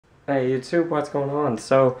Hey YouTube, what's going on?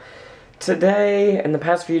 So, today, in the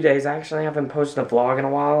past few days, I actually haven't posted a vlog in a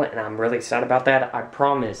while, and I'm really sad about that. I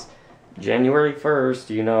promise, January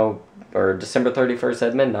 1st, or December 31st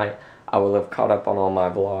at midnight, I will have caught up on all my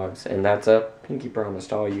vlogs, and that's a pinky promise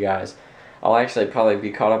to all you guys. I'll actually probably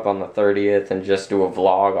be caught up on the 30th and just do a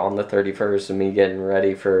vlog on the 31st of me getting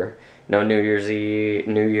ready for, New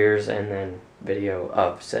Year's, and then video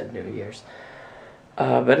of said New Year's.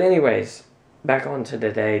 But anyways, back on to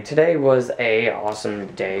today. Today was a awesome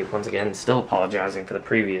day. Once again, still apologizing for the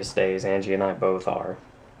previous days. Angie and I both are.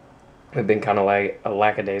 We've been kind of like a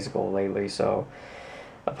lackadaisical lately, so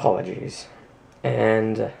apologies.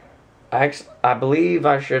 And I believe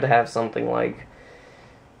I should have something like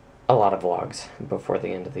a lot of vlogs before the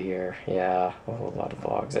end of the year. Yeah, a whole lot of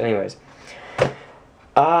vlogs. Anyways,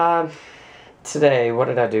 today, what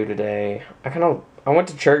did I do today? I went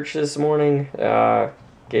to church this morning.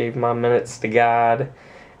 Gave my minutes to God,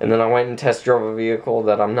 and then I went and test drove a vehicle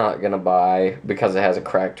that I'm not gonna buy because it has a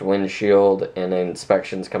cracked windshield and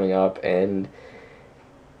inspection's coming up, and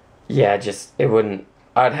yeah, I'd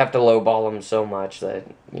have to lowball him so much that,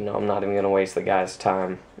 I'm not even gonna waste the guy's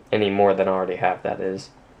time any more than I already have, that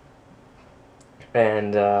is.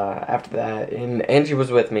 And after that, and Angie was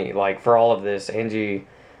with me, for all of this.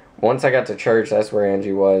 Once I got to church, that's where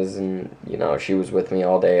Angie was, and, she was with me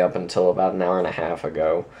all day up until about an hour and a half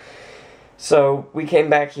ago. So, we came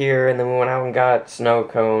back here, and then we went out and got snow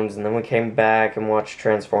cones, and then we came back and watched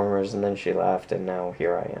Transformers, and then she left, and now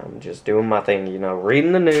here I am, just doing my thing,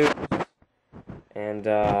 reading the news, and,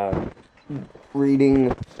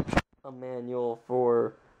 reading a manual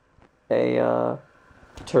for a,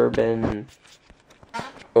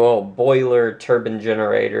 boiler, turbine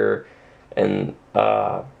generator, and,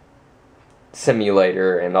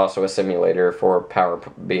 simulator, and also a simulator for power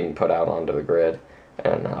being put out onto the grid,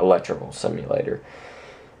 and electrical simulator.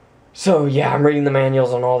 So yeah, I'm reading the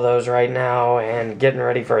manuals on all those right now and getting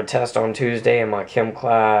ready for a test on Tuesday in my chem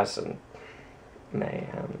class, and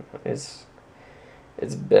man, it's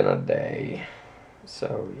been a day.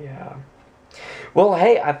 So yeah. Well,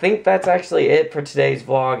 hey, I think that's actually it for today's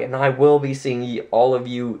vlog, and I will be seeing all of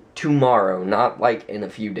you tomorrow. Not in a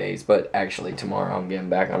few days, but actually tomorrow. I'm getting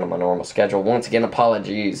back onto my normal schedule. Once again,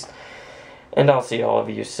 apologies. And I'll see all of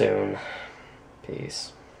you soon.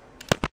 Peace.